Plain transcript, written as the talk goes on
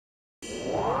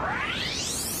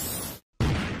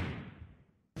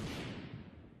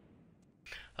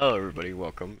Hello everybody,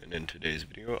 welcome, and in today's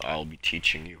video I'll be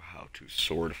teaching you how to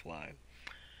sword fly.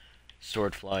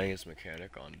 Sword flying is a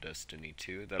mechanic on Destiny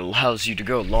 2 that allows you to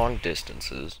go long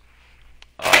distances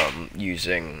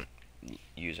using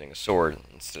a sword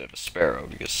instead of a sparrow,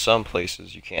 because some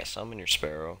places you can't summon your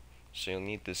sparrow, so you'll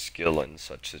need this skill in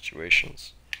such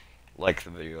situations, like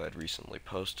the video I'd recently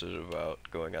posted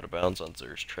about going out of bounds on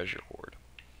Xur's treasure hoard.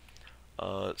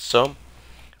 So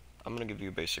I'm going to give you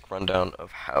a basic rundown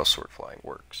of how sword flying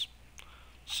works.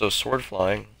 So sword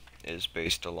flying is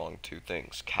based along two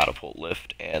things, catapult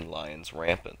lift and lion's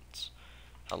rampants.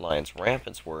 How lion's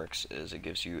rampants works is it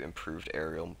gives you improved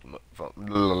aerial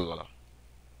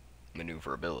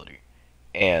maneuverability,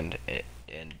 and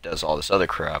does all this other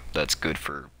crap that's good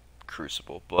for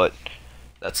Crucible, but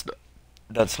that's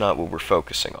that's not what we're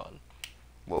focusing on.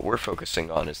 What we're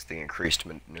focusing on is the increased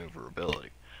maneuverability,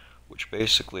 which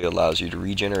basically allows you to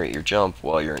regenerate your jump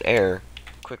while you're in air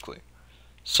quickly.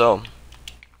 So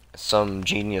some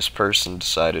genius person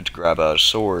decided to grab out a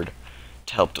sword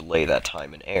to help delay that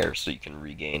time in air so you can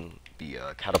regain the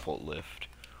catapult lift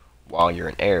while you're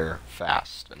in air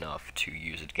fast enough to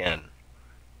use it again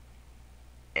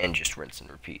and just rinse and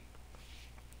repeat.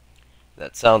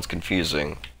 That sounds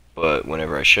confusing, but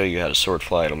whenever I show you how to sword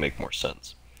fly, it'll make more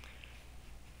sense.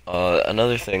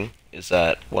 Another thing is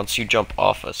that once you jump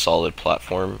off a solid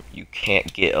platform, you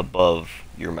can't get above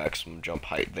your maximum jump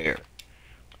height there.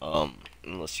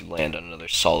 Unless you land on another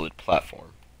solid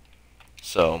platform.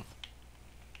 So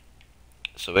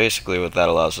basically what that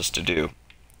allows us to do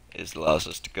is it allows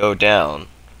us to go down,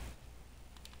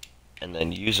 and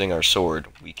then using our sword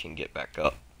we can get back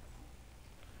up.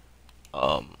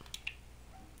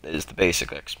 That is the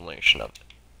basic explanation of it.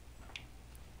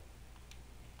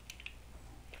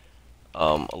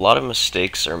 A lot of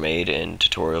mistakes are made in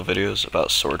tutorial videos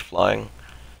about sword flying,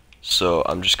 so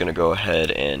I'm just going to go ahead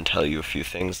and tell you a few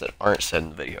things that aren't said in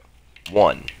the video.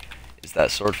 One is that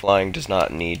sword flying does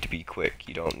not need to be quick.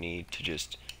 You don't need to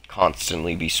just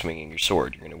constantly be swinging your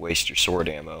sword. You're going to waste your sword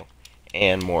ammo,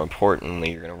 and more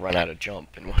importantly, you're going to run out of jump.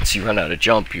 And once you run out of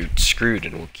jump, you're screwed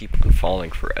and will keep on falling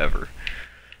forever.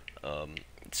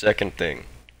 Second thing,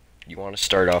 you want to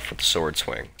start off with the sword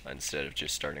swing instead of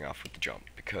just starting off with the jump,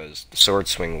 because the sword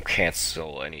swing will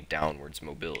cancel any downwards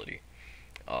mobility.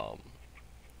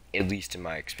 At least in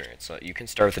my experience. You can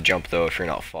start with the jump though if you're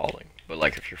not falling, but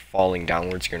like if you're falling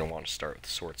downwards, you're gonna want to start with the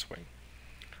sword swing,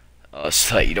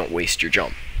 so that you don't waste your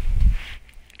jump.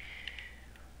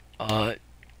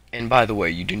 And by the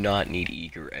way, you do not need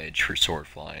eager edge for sword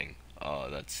flying.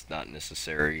 That's not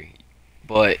necessary.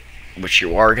 But what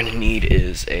you are gonna need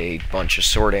is a bunch of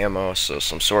sword ammo. So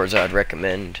some swords I'd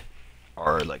recommend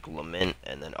are like Lament,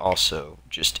 and then also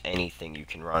just anything you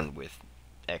can run with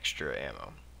extra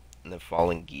ammo. And the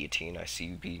Falling Guillotine I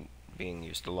see being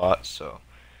used a lot, so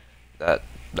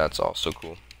that's also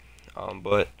cool.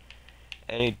 But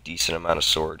any decent amount of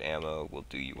sword ammo will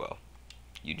do you well.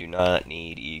 You do not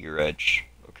need eager edge,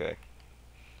 okay?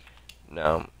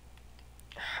 Now,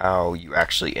 how you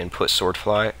actually input sword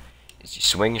fly is you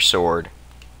swing your sword,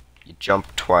 you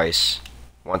jump twice,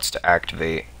 once to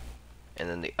activate, and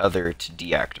then the other to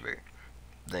deactivate.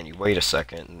 Then you wait a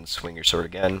second and swing your sword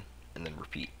again, and then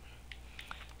repeat.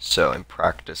 So in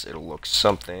practice, it'll look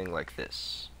something like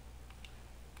this.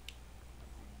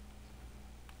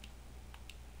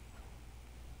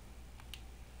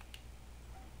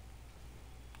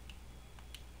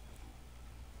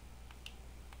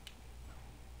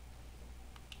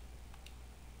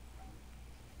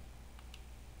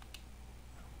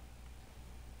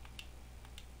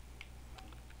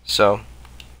 So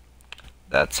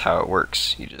that's how it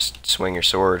works. You just swing your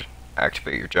sword,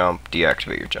 activate your jump,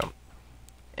 deactivate your jump.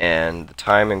 And the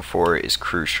timing for it is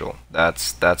crucial.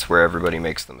 That's where everybody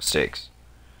makes the mistakes.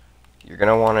 You're going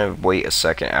to want to wait a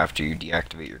second after you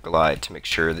deactivate your glide to make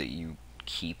sure that you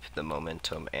keep the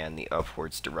momentum and the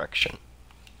upwards direction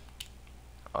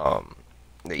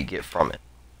that you get from it.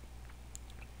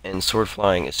 And sword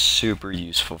flying is super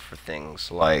useful for things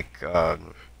like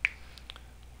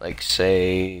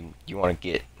say you want to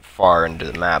get far into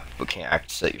the map but can't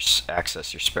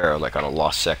access your sparrow, like on a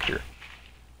lost sector.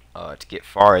 To get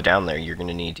far down there, you're going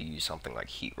to need to use something like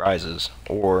Heat Rises,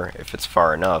 or if it's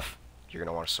far enough, you're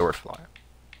going to want to sword fly.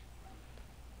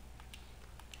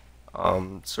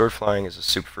 Sword flying is a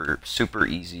super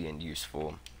easy and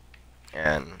useful,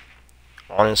 and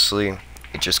honestly,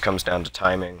 it just comes down to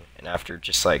timing, and after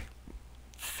just like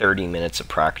 30 minutes of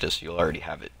practice, you'll already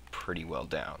have it pretty well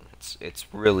down. It's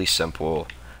really simple,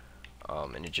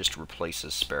 and it just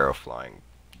replaces sparrow flying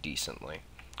decently.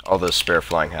 Although sparrow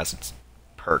flying has its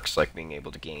perks, like being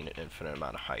able to gain an infinite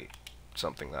amount of height,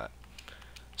 something that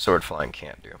sword flying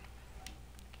can't do.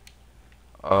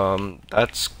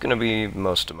 That's gonna be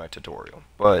most of my tutorial,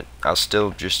 but I'll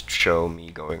still just show me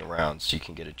going around so you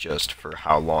can get a gist for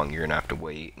how long you're gonna have to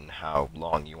wait and how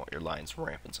long you want your lion's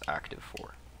rampants active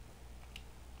for.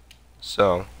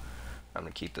 So, I'm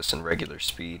gonna keep this in regular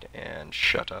speed and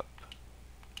shut up.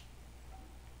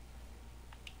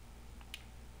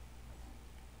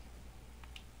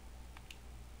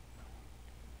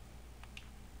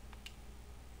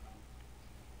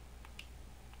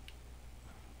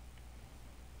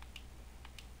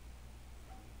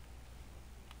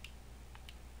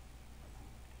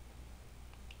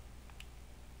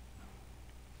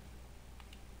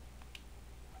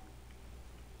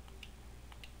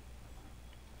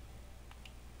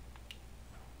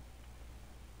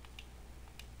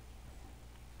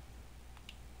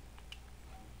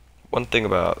 One thing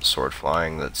about sword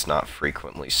flying that's not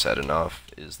frequently said enough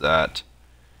is that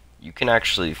you can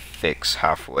actually fix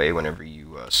halfway whenever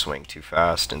you swing too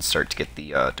fast and start to get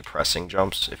the depressing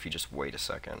jumps if you just wait a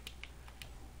second.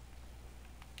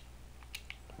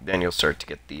 Then you'll start to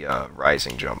get the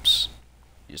rising jumps.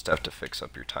 You just have to fix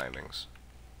up your timings.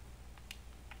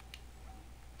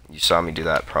 You saw me do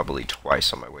that probably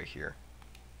twice on my way here.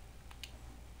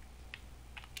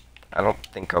 I don't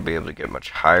think I'll be able to get much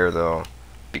higher though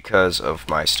because of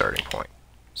my starting point.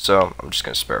 So I'm just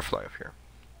going to spare fly up here.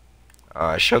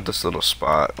 I showed this little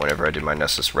spot whenever I did my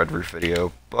Nessus Red Roof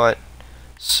video, but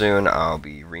soon I'll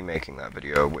be remaking that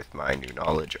video with my new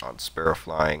knowledge on sparrow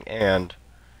flying and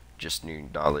just new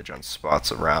knowledge on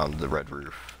spots around the Red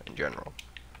Roof in general.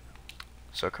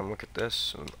 So come look at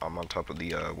this. I'm on top of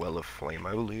the Well of Flame,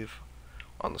 I believe,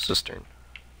 on the cistern.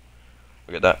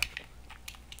 Look at that.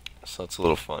 So that's a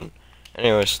little fun.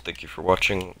 Anyways, thank you for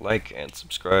watching, like and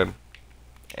subscribe,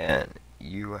 and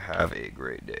you have a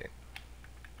great day.